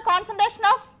if the concentration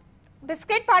of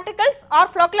discrete particles or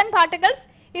flocculent particles,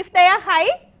 if they are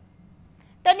high,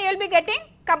 then you will be getting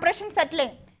compression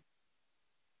settling.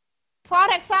 For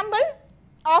example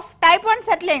of type 1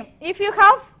 settling, if you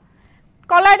have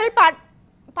colloidal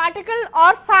particle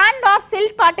or sand or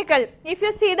silt particle, if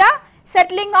you see the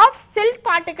settling of silt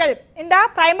particle in the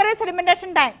primary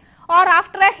sedimentation time or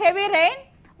after a heavy rain,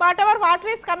 whatever water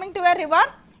is coming to a river,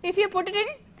 if you put it in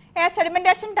a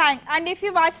sedimentation tank and if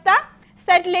you watch the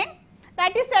settling,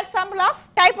 that is the example of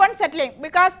type 1 settling,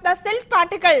 because the silt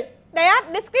particle, they are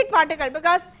discrete particle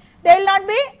because they will not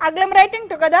be agglomerating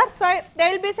together, so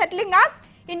they will be settling as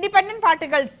independent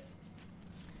particles.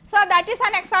 So that is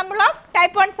an example of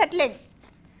type 1 settling.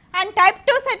 And type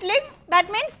 2 settling,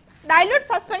 that means dilute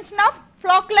suspension of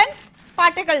flocculant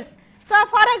particles. So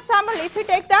for example, if you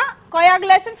take the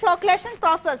coagulation flocculation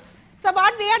process, so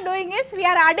what we are doing is we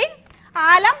are adding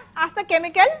alum as the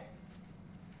chemical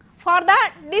for the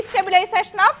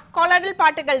destabilization of colloidal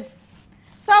particles.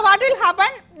 So what will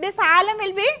happen, this alum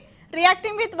will be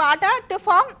reacting with water to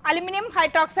form aluminum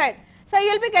hydroxide. So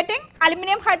you will be getting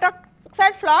aluminum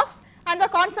hydroxide flocks and the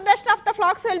concentration of the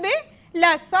flocks will be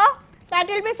less. So that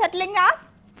will be settling as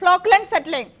flocculant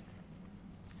settling.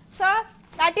 So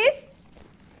that is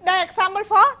the example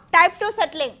for type 2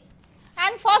 settling.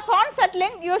 And for zone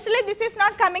settling, usually this is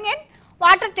not coming in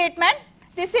water treatment,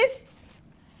 this is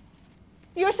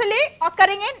usually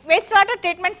occurring in wastewater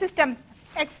treatment systems.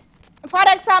 For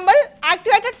example,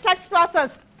 activated sludge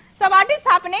process. So what is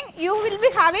happening, you will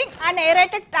be having an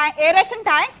aeration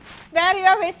tank where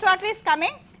your wastewater is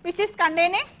coming, which is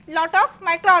containing lot of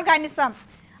microorganisms,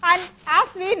 and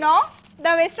as we know, the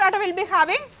wastewater will be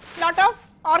having lot of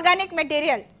organic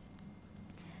material.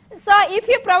 So if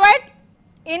you provide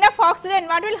enough oxygen,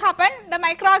 what will happen, the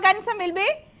microorganism will be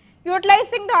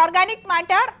utilizing the organic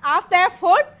matter as their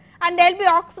food and they will be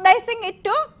oxidizing it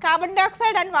to carbon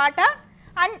dioxide and water,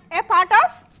 and a part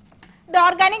of the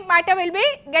organic matter will be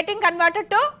getting converted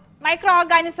to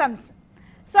microorganisms.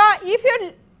 So if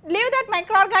you leave that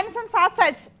microorganisms as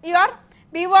such, your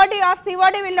BOD or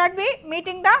COD will not be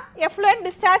meeting the effluent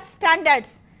discharge standards.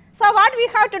 So what we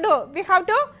have to do, we have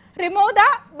to remove the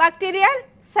bacterial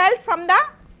cells from the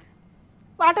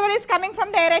whatever is coming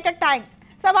from the aerated tank.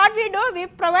 So what we do, we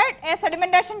provide a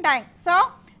sedimentation tank.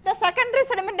 So the secondary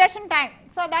sedimentation tank,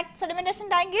 so that sedimentation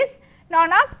tank is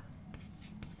known as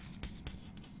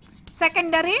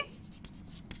secondary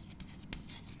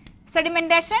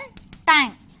sedimentation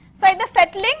tank. So the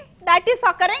settling that is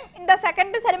occurring in the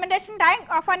secondary sedimentation tank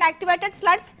of an activated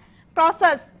sludge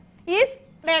process is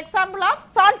the example of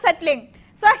zone settling.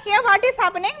 So here what is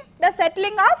happening, the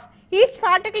settling of each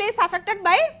particle is affected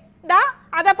by the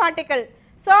other particle.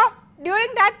 So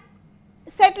during that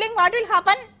settling, what will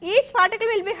happen, each particle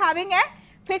will be having a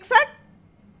fixed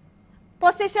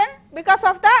position because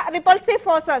of the repulsive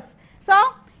forces. So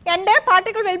entire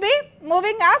particle will be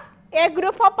moving as a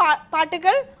group of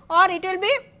particle, or it will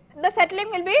be, the settling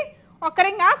will be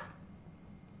occurring as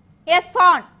a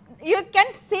zone. You can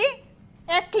see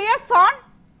a clear zone,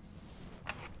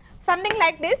 something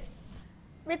like this.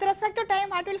 With respect to time,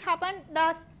 what will happen,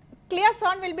 the clear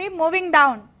zone will be moving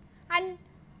down and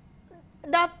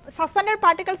the suspended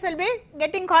particles will be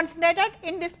getting concentrated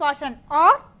in this portion,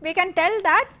 or we can tell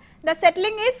that the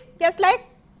settling is just like,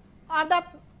 or the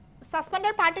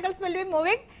suspended particles will be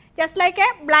moving just like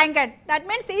a blanket. That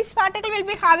means each particle will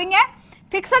be having a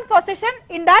fixed position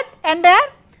in that entire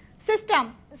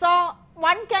system. So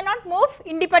one cannot move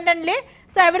independently,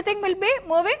 so everything will be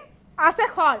moving as a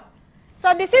whole.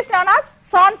 So this is known as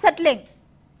zone settling.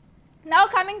 Now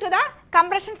coming to the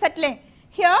compression settling.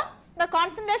 Here the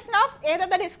concentration of either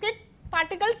the discrete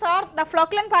particles or the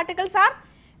flocculant particles are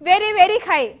very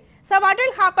high. So what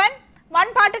will happen,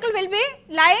 one particle will be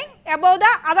lying above the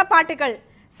other particle.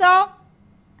 So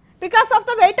because of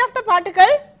the weight of the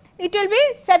particle, it will be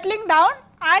settling down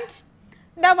and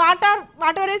the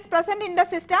whatever is present in the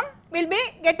system will be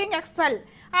getting expelled,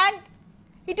 and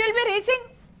it will be reaching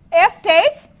a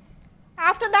stage.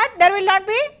 After that there will not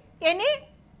be any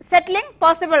settling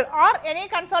possible or any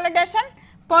consolidation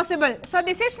possible. So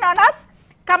this is known as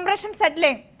compression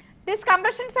settling. This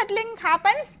compression settling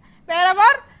happens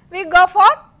wherever we go for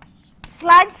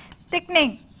sludge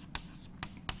thickening.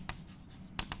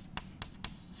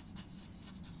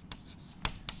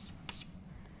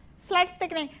 Sludge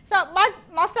thickening. So but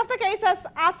most of the cases,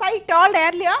 as I told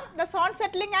earlier, the zone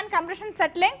settling and compression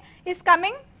settling is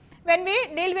coming when we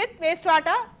deal with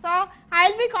wastewater. So I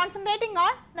will be concentrating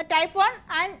on the type 1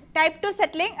 and type 2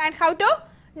 settling and how to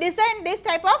design this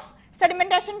type of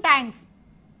sedimentation tanks.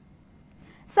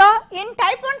 So in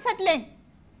type 1 settling,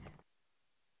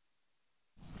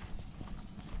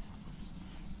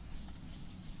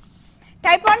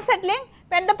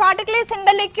 when the particle is in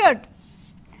the liquid,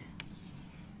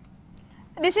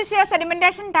 this is your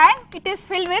sedimentation tank, it is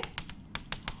filled with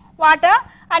water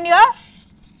and your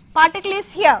particle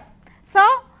is here. So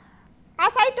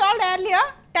as I told earlier,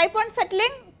 type 1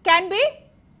 settling can be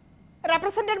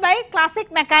represented by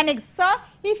classic mechanics. So,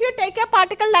 if you take a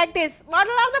particle like this, what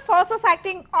are the forces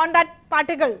acting on that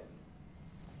particle?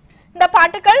 The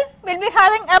particle will be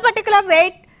having a particular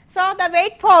weight, so the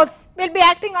weight force will be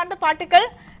acting on the particle.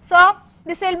 So,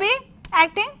 this will be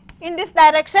acting in this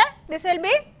direction, this will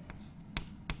be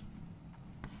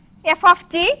F of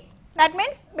g, that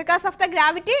means because of the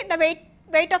gravity the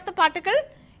weight of the particle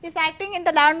is acting in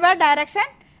the downward direction,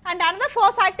 and another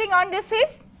force acting on this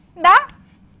is the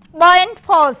buoyant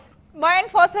force.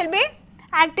 Buoyant force will be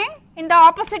acting in the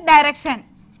opposite direction.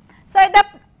 So, the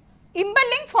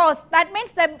impelling force, that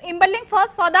means the impelling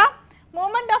force for the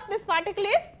movement of this particle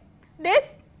is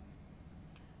this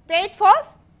weight force,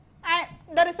 and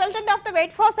the resultant of the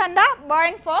weight force and the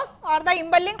buoyant force or the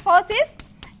impelling force is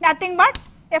nothing but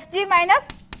Fg minus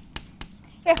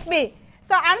Fb.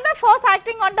 So, another force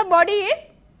acting on the body is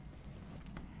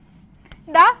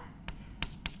the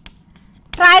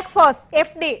drag force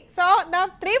Fd. So,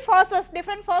 the three forces,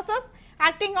 different forces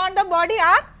acting on the body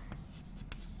are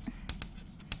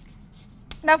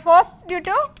the force due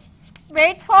to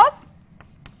weight force,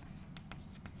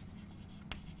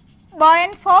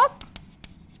 buoyant force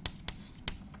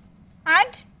and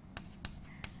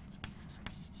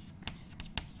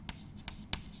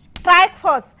drag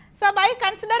force. So, by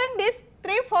considering these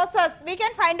three forces, we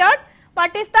can find out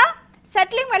what is the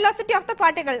settling velocity of the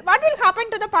particle. What will happen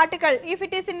to the particle if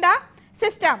it is in the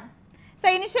system? So,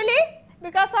 initially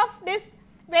because of this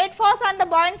weight force and the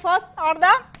buoyant force or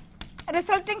the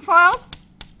resulting force,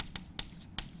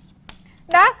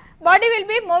 the body will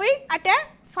be moving at a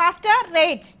faster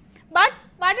rate, but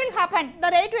what will happen? The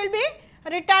rate will be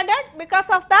retarded because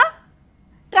of the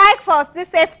drag force, this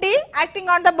Fd acting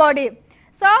on the body.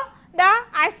 So, the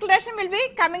acceleration will be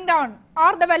coming down,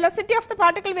 or the velocity of the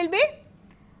particle will be,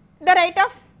 the rate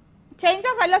of change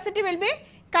of velocity will be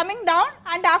coming down,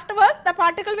 and afterwards the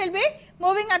particle will be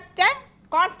moving at a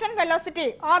constant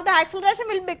velocity, or the acceleration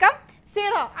will become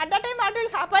 0. At that time what will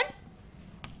happen?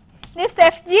 This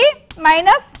Fg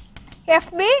minus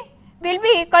Fb will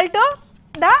be equal to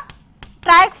the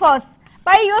drag force.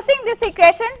 By using this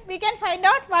equation, we can find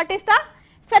out what is the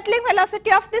settling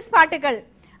velocity of this particle,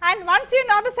 and once you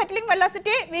know the settling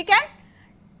velocity, we can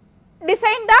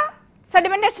design the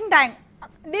sedimentation tank.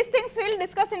 These things we will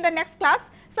discuss in the next class.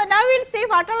 So, now we will see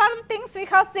what all are the things we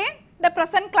have seen in the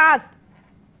present class.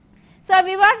 So,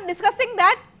 we were discussing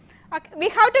that we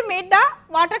have to meet the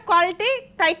water quality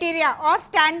criteria or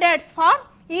standards for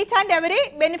each and every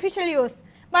beneficial use,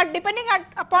 but depending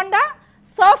upon the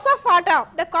source of water,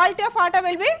 the quality of water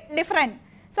will be different.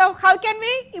 So, how can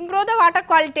we improve the water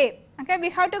quality? Okay, we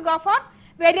have to go for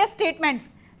various treatments.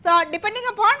 So, depending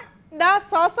upon the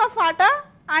source of water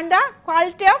and the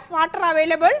quality of water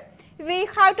available, we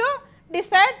have to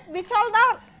decide which all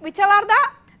are the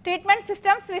treatment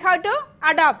systems we have to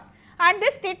adopt, and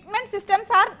these treatment systems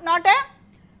are not a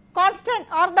constant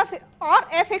or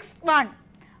a fixed one.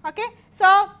 Okay.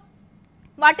 So,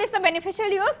 what is the beneficial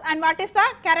use and what is the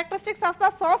characteristics of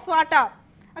the source water?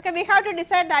 Okay, we have to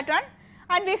decide that one,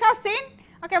 and we have seen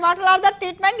okay what are the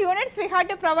treatment units we have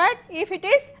to provide if it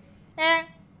is a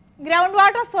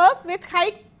groundwater source with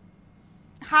high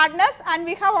hardness, and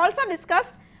we have also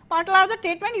discussed what are the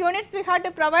treatment units we have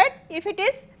to provide if it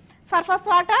is surface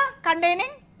water containing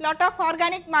lot of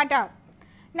organic matter.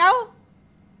 Now,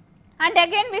 and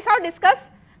again we have discussed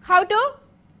how to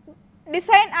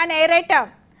design an aerator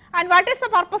and what is the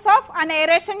purpose of an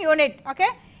aeration unit. Okay.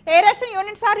 Aeration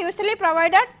units are usually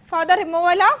provided for the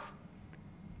removal of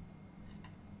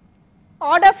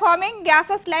odor forming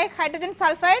gases like hydrogen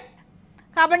sulfide,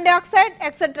 carbon dioxide,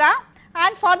 etc.,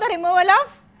 and for the removal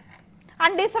of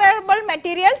undesirable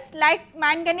materials like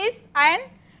manganese iron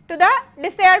to the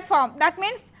desired form. That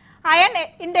means iron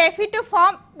in the Fe2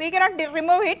 form we cannot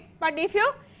remove it, but if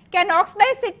you can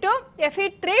oxidize it to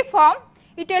Fe3 form,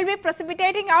 it will be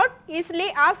precipitating out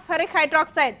easily as ferric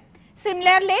hydroxide.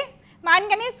 Similarly,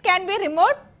 manganese can be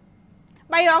removed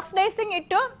by oxidizing it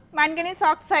to manganese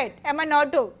oxide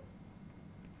MnO2.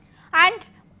 And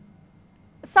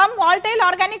some volatile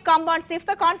organic compounds, if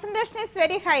the concentration is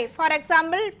very high, for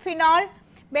example phenol,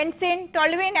 benzene,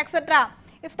 toluene, etc.,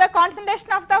 if the concentration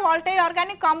of the volatile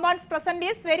organic compounds present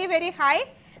is very high,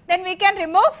 then we can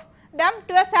remove them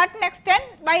to a certain extent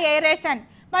by aeration,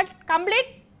 but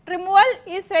complete removal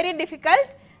is very difficult.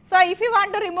 So, if you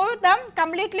want to remove them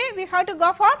completely, we have to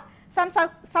go for some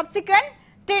subsequent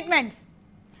treatments.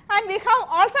 And we have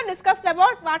also discussed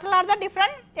about what are the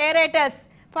different aerators,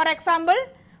 for example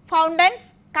fountains,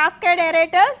 cascade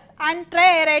aerators and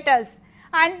tray aerators,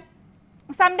 and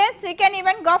sometimes we can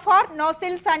even go for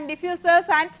nozzles and diffusers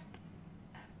and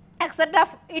etc.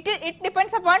 It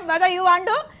depends upon whether you want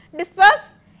to disperse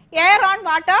air on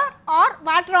water or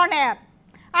water on air.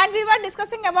 And we were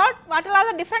discussing about what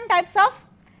are the different types of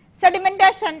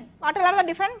sedimentation, what are the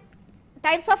different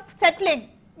types of settling.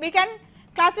 We can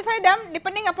classify them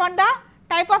depending upon the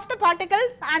type of the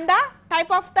particles and the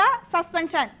type of the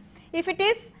suspension. If it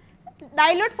is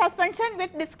dilute suspension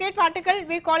with discrete particle,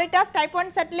 we call it as type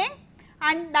 1 settling,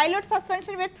 and dilute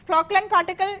suspension with flocculant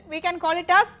particle, we can call it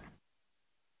as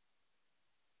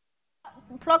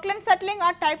flocculant settling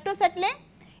or type 2 settling.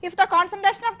 If the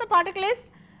concentration of the particle is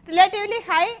relatively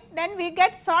high, then we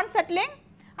get Swan settling,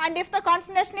 and if the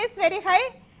concentration is very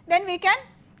high, then we can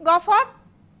go for,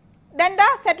 then the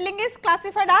settling is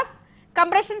classified as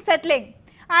compression settling.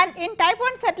 And in type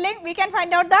 1 settling, we can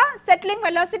find out the settling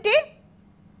velocity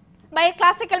by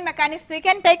classical mechanics. We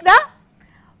can take the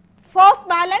force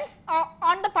balance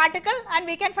on the particle and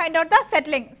we can find out the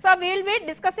settling. So, we will be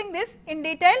discussing this in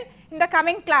detail in the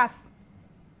coming class.